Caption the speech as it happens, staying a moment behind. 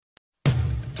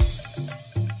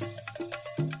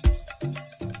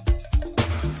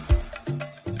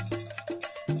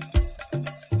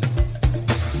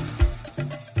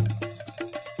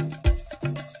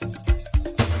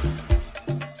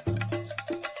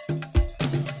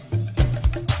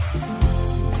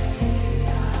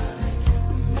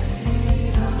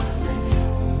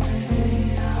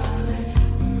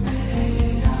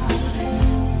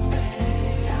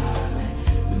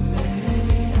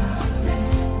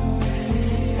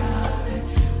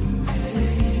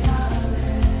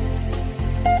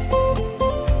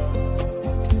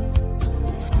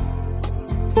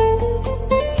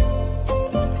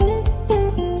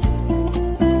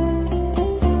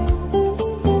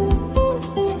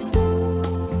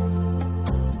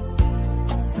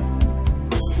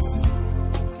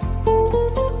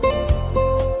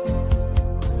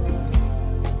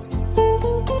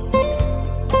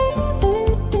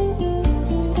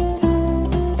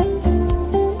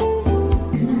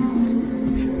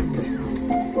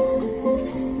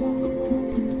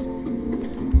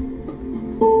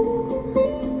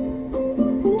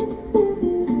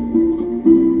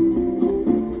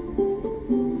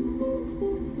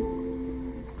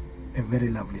very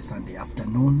lovely Sunday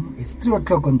afternoon. It's 3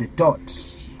 o'clock on the dot.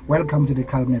 Welcome to the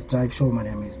Calmness Drive Show. My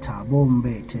name is Thabo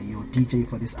Mbete, your DJ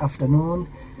for this afternoon.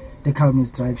 The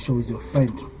Calmness Drive Show is your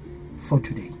friend for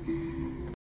today.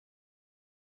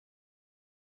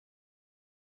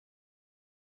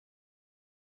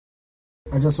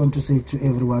 I just want to say to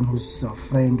everyone who's a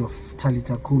friend of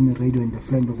Talita Kumi Radio and a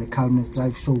friend of the Calmness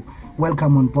Drive Show,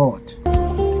 welcome on board.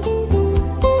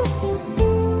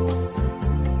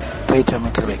 Peter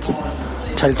Mikkelbeck,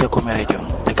 Talita Kumi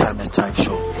Radio, the Calmness Drive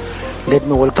Show. Let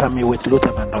me welcome you with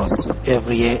Luther Vandross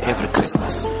every year, every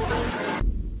Christmas.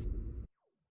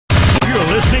 You're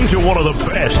listening to one of the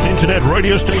best internet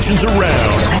radio stations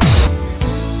around.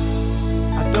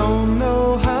 I don't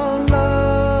know how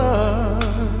love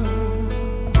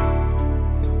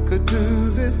could do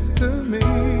this to me.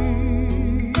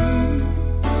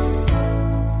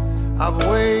 I've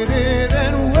waited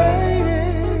and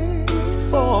waited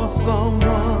for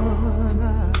someone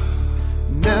I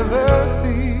never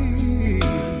see.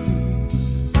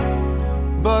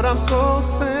 But I'm so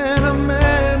sentimental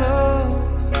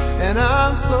and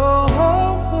I'm so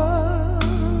hopeful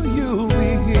you'll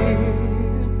be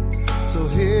here. So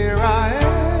here I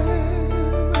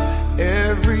am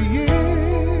every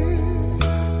year,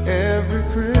 every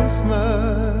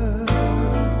Christmas.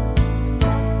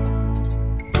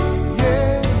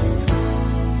 Yeah,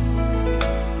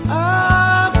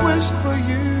 I've wished for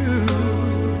you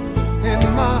in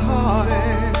my heart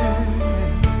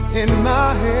and in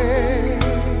my head.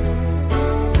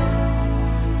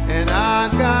 I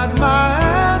got my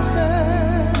answer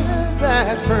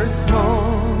that first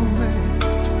moment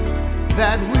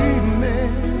that we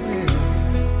met.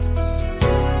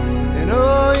 And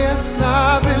oh yes,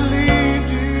 I believed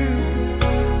you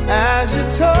as you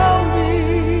told me,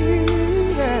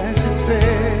 as you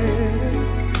said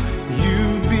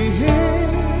you'd be here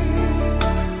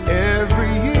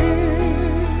every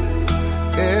year,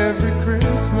 every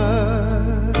Christmas.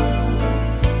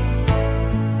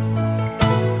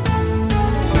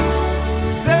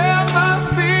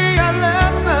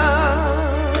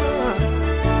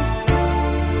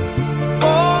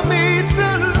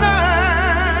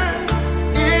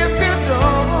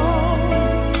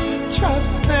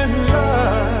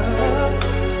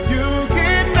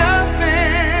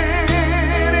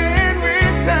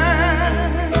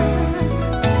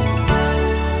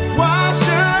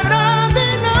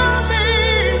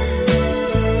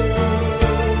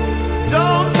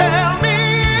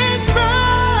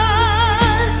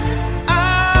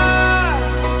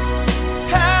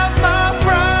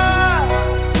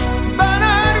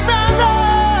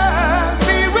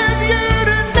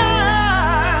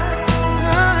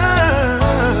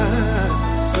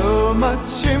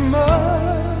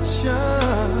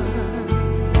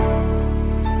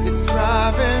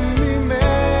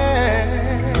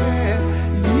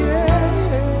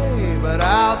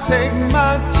 Take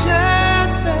my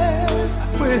chances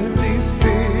with these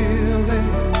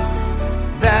feelings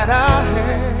that I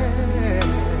had,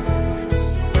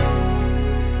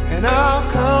 and I'll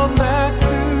come back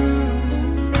to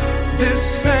this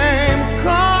same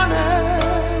corner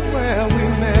where we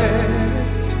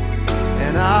met,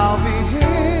 and I'll be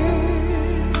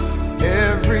here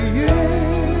every year,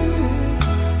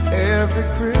 every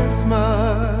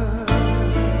Christmas.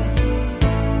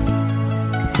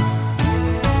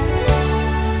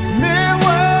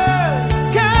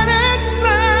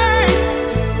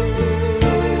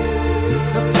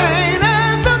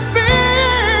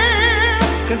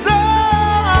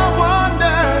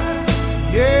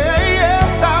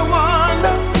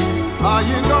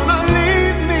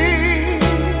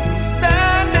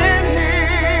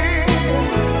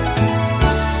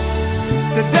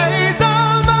 Today's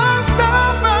almost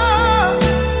over.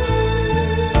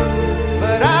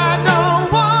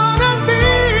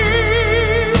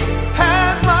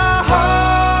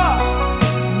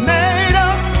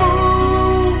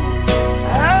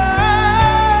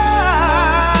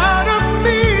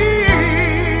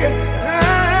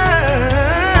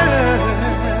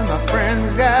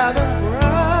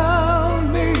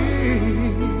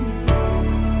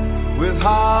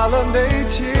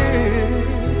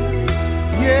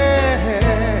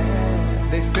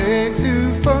 say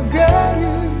to forget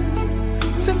you,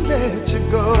 to let you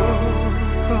go,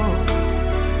 'cause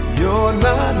you're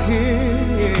not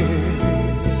here.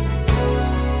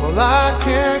 Well, I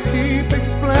can't keep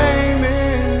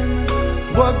explaining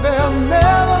what they'll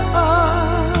never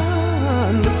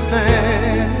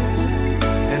understand,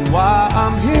 and why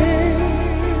I'm here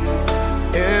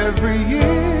every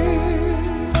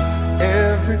year,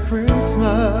 every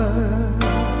Christmas.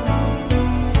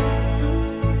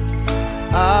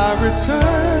 I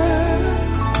return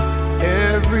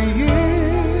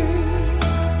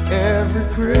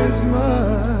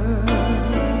Christmas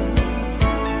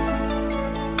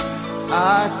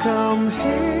I come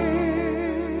here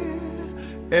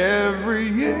every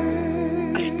year.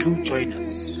 I do join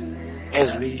us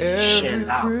as we share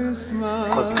love,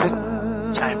 because Christmas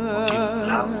is time for giving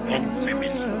love and family.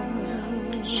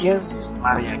 Here's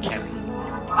Mariah Carey,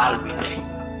 I'll Be There.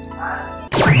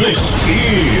 This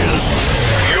is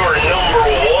your number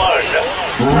one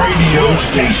radio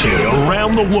station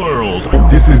around the world.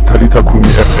 This is Talita Kumi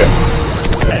FM.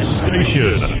 S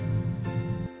Station.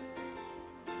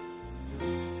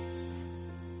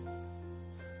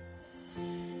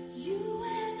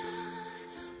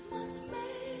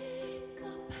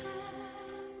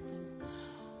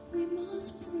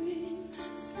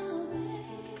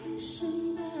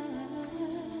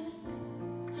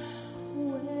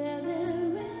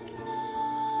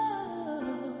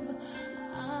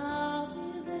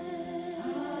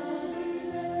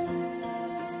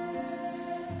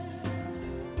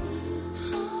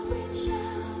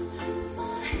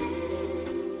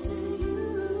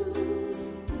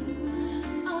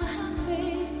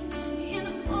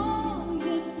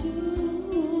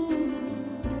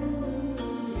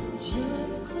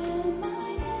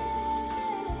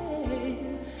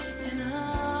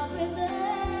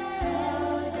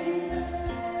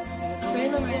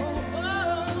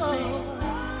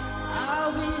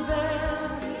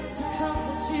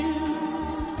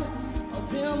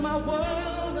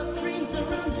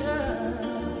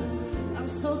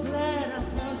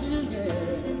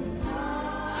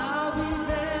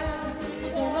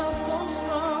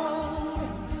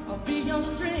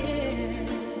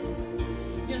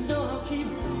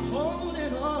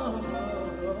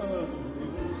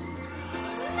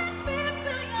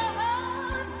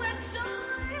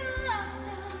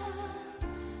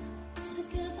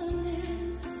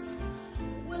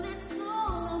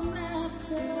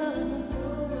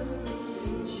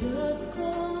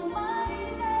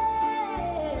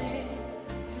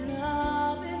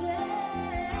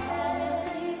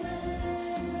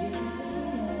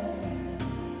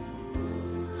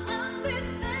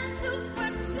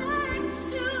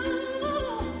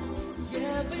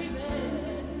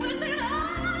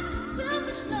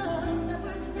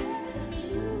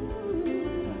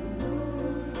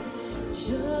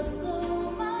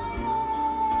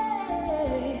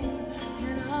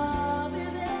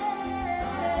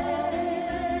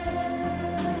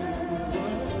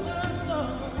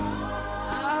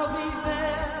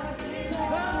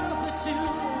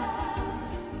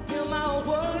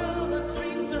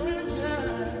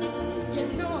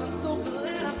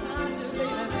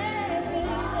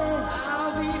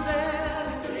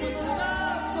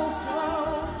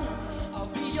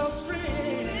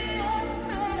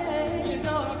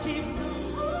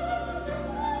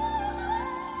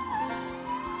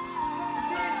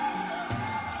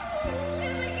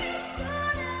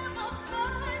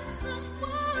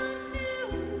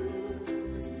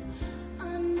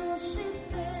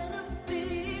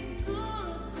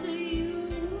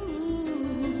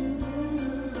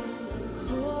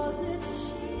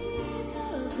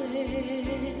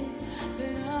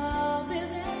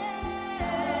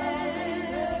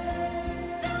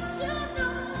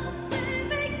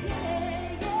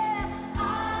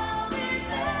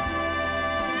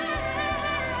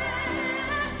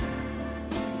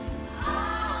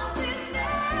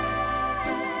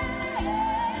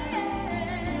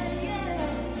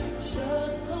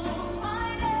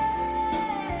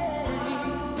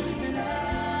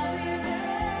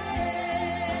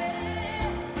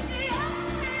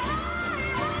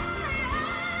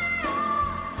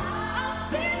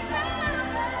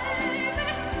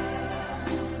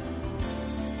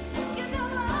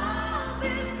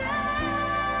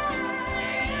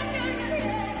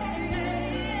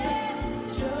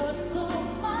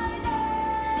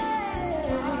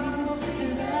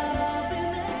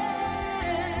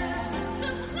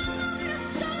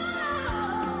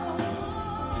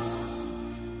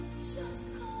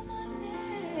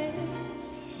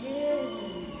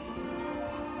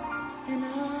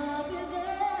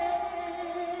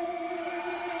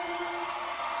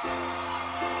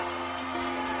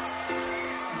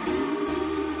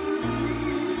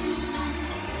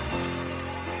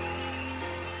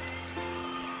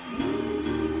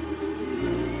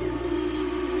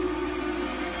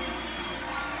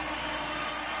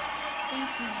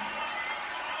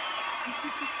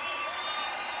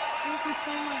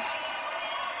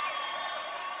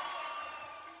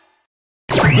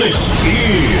 This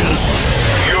is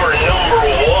your number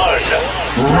one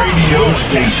radio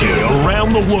station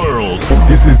around the world.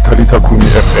 This is Talita Kumi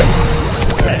FM.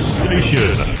 S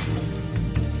Station.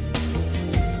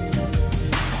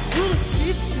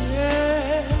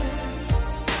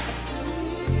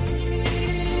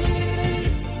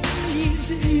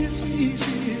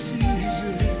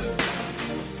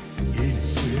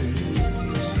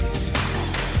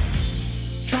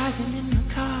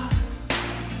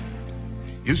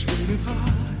 It's raining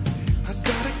hard. I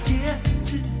gotta get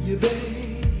to you,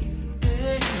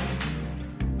 baby.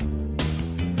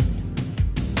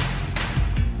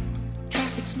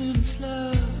 Traffic's moving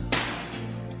slow.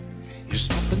 You're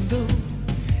stopping though.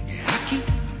 Yeah, I keep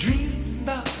dreaming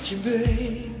about you,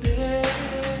 baby.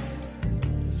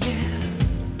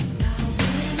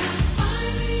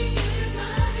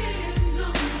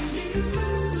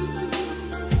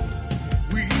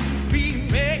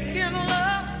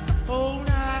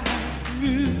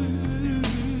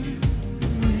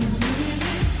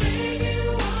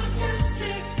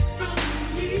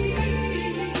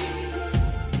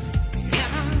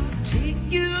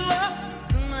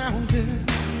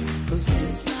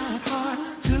 It's not hard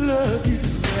to love you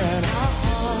at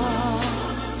all.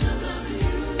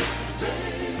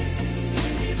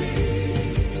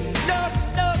 No,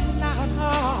 not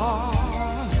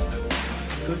hard.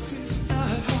 'Cause it's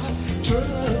not hard to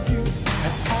love you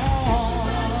at all.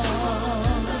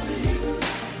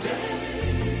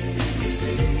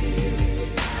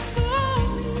 So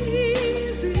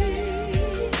easy.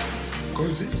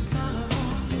 'Cause it's not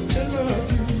hard to love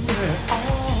you at all.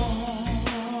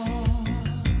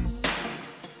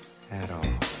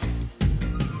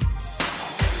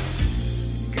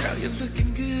 You're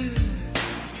looking good.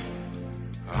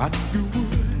 I knew you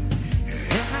would.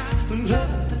 And I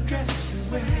love the dress you're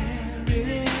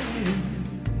wearing.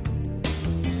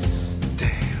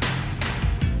 Damn.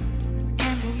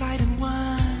 Candlelight and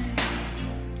wine.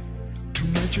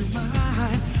 Tonight you're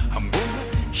mine. I'm gonna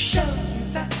show you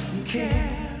that I'm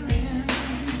caring.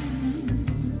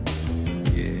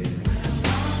 Yeah.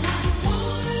 All I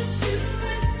wanna do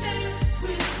is dance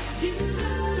with you.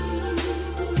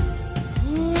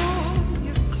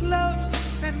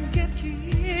 Close and get you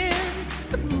in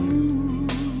the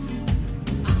mood.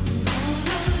 I'm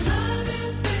gonna love you,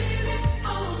 baby,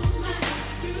 all night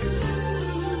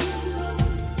through.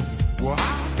 Well,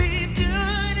 I'll be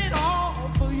doing it all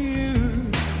for you.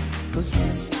 'Cause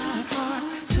it's not hard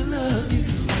to love you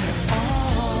at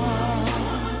all.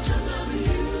 To love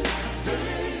you,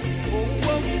 baby.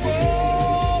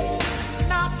 Oh, it's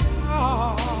not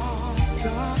hard,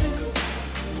 darling.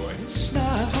 Boy, it's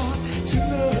not hard to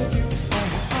love you.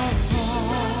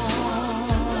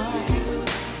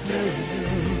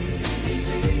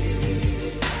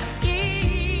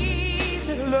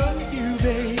 Easy to love you,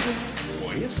 baby.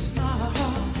 Boy, it's not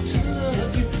hard to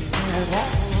love you at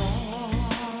all.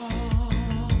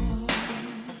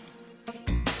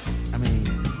 I mean,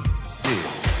 yeah.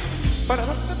 But I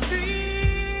love the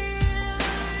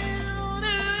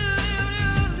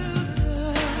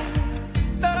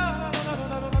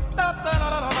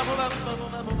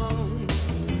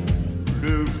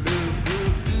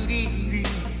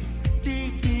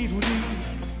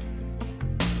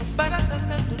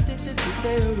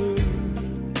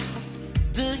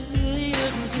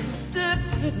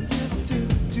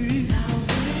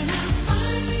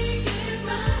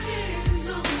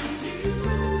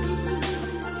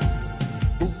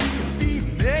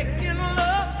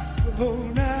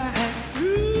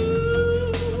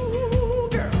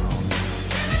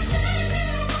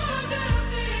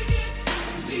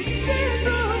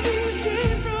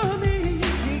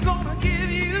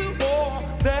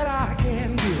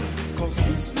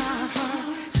it's not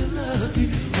hard to love you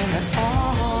at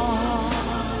all.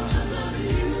 To love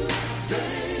you,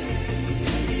 baby.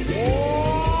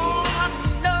 Oh,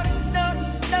 no.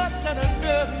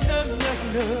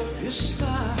 It's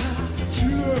not hard to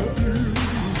love you.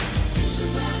 It's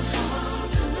not hard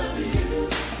to love you,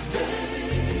 baby.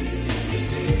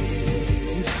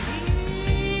 It's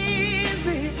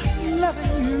easy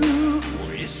loving you.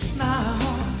 It's not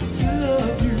hard to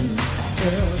love you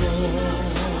at all.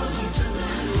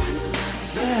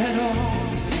 At all,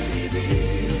 baby,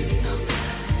 feels so good.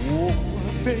 Oh,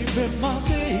 baby, my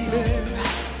baby,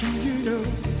 do you know?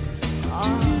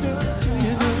 Do you know?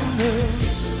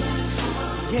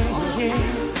 Yeah.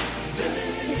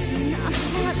 It's not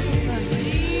hard to love you.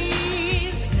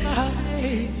 Please, my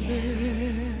baby,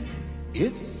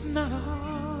 it's not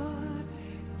hard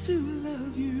to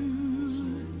love you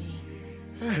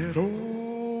at all.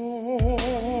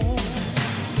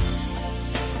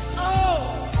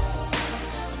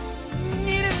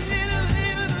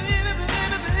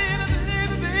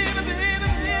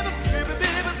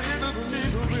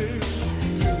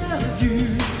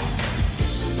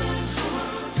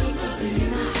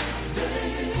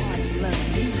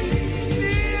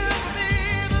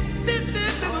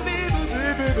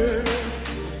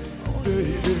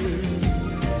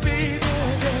 Baby,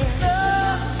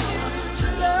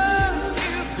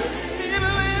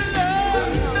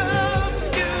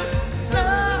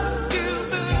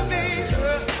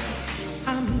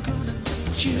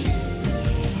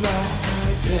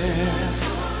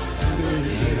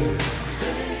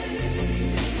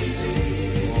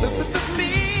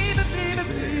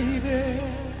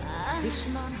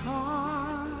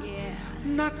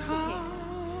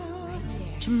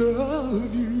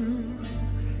 love you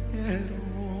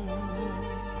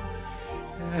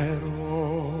at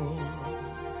all.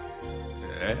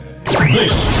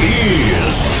 This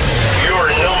is your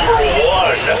number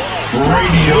one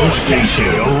radio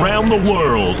station around the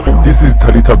world. This is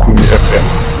Talita Kumi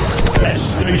FM.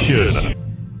 Best station.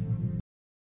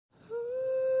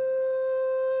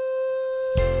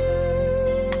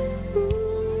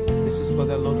 This is for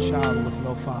that little child with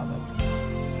no father.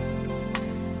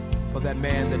 For that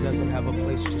man that doesn't have a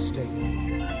place to stay.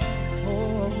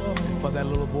 And for that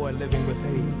little boy living with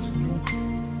AIDS.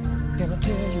 Can I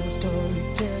tell you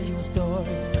a story?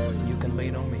 You can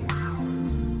lean on me.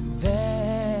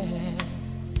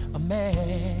 There's a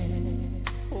man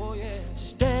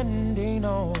standing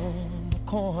on the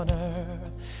corner.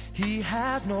 He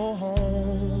has no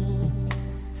home.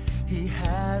 He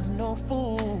has no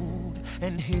food.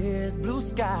 And his blue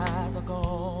skies are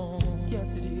gone.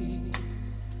 Yes, it is.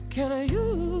 Can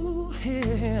you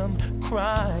hear him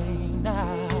crying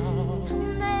now?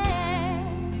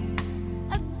 There's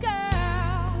a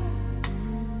girl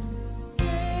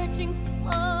searching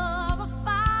for a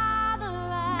father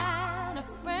and a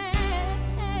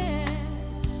friend,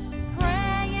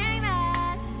 praying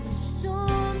that the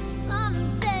storm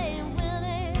someday will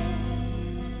end.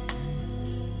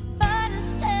 But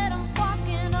instead I'm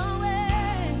walking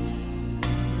away.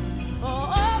 Oh,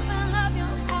 open up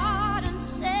your heart and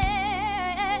say,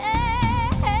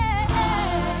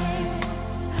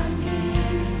 I'm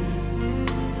here.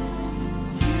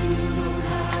 You don't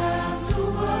have to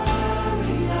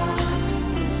worry.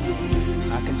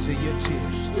 I can see your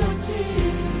tears. Your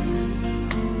tears.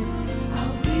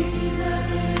 I'll be there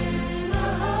in a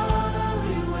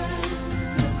hurry when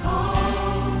you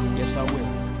call. Yes, I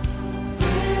will.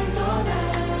 Friends are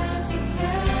there to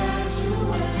catch you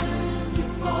when you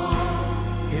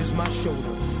fall. Here's my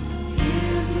shoulder.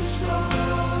 Here's the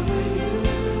shoulder you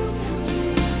can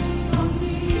lean on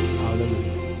me.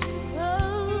 Hallelujah.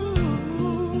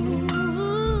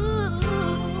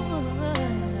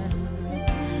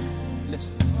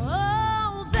 Listen.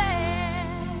 Oh,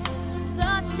 there's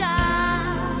a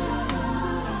child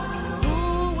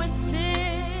who is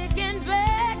sick and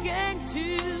begging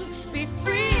to be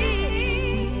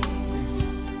free,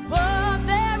 but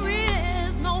there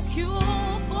is no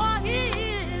cure for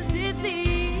his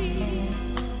disease.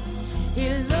 He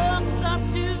looks up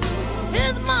to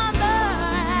his mother.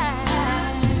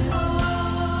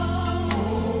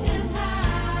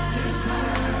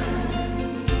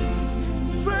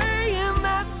 Praying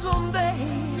that someday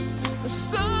the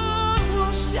sun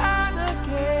will shine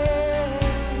again.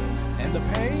 And the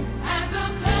pain?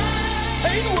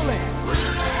 Pain will end.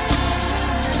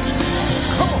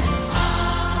 Come on.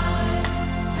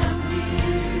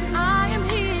 I am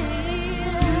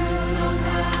here. You don't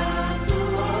have to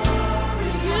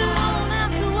worry. You don't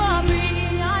have to worry.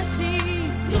 I see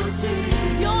your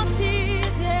tears. Your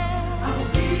tears, yeah. I'll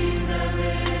be there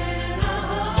in a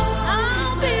hurry.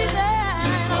 I'll be there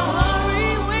in a hurry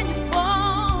when you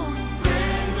fall.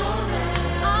 Friends are there.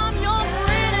 I'm your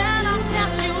friend and I'll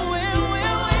catch you when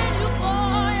you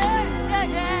fall. Yeah,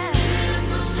 yeah, yeah.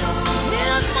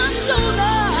 Here's my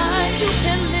shoulder. You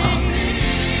can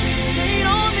lean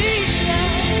on me.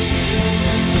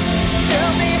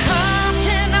 Tell me how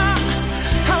can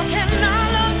I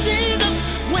love Jesus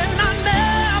when I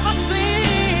never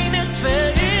seen his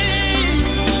face?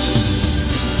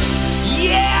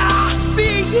 Yeah, I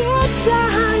see you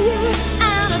dying.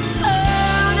 And I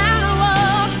turn and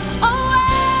walk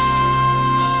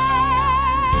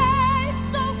away.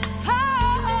 So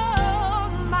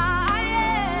hold my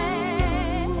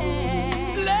hand.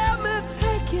 Let me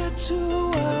take you to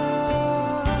a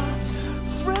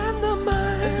friend of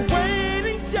mine that's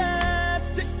waiting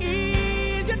just to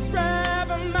ease your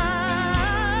troubled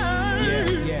mind.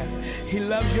 Yeah. He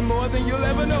loves you more than you'll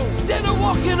ever know. Instead of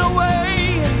walking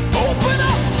away, open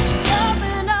up.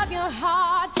 Open up your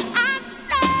heart and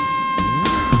say,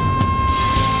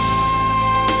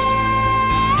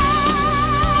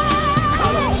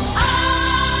 Come on. I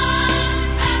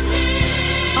am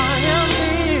here. I am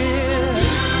here.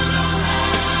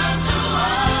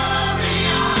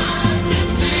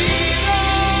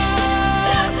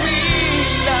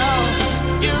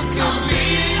 You can be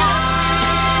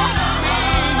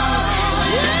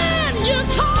when you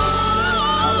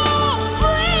call.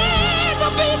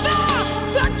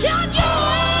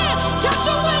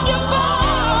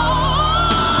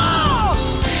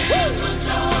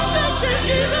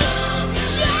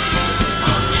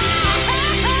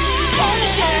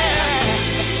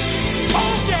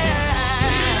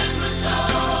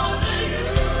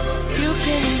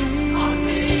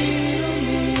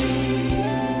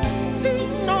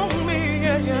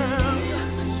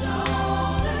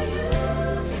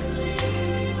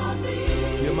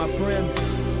 my friend,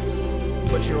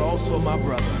 but you're also my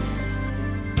brother.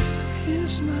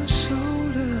 Here's my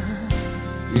shoulder.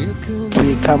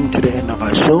 We come to the end of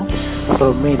our show.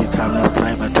 From me, the Carlos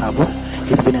driver Tabo.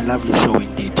 It's been a lovely show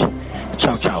indeed.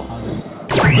 Ciao, ciao.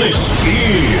 This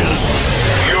is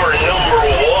your number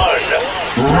one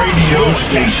radio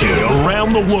station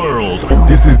around the world.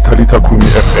 This is Talita Kumi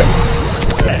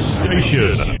FM. That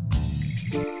station.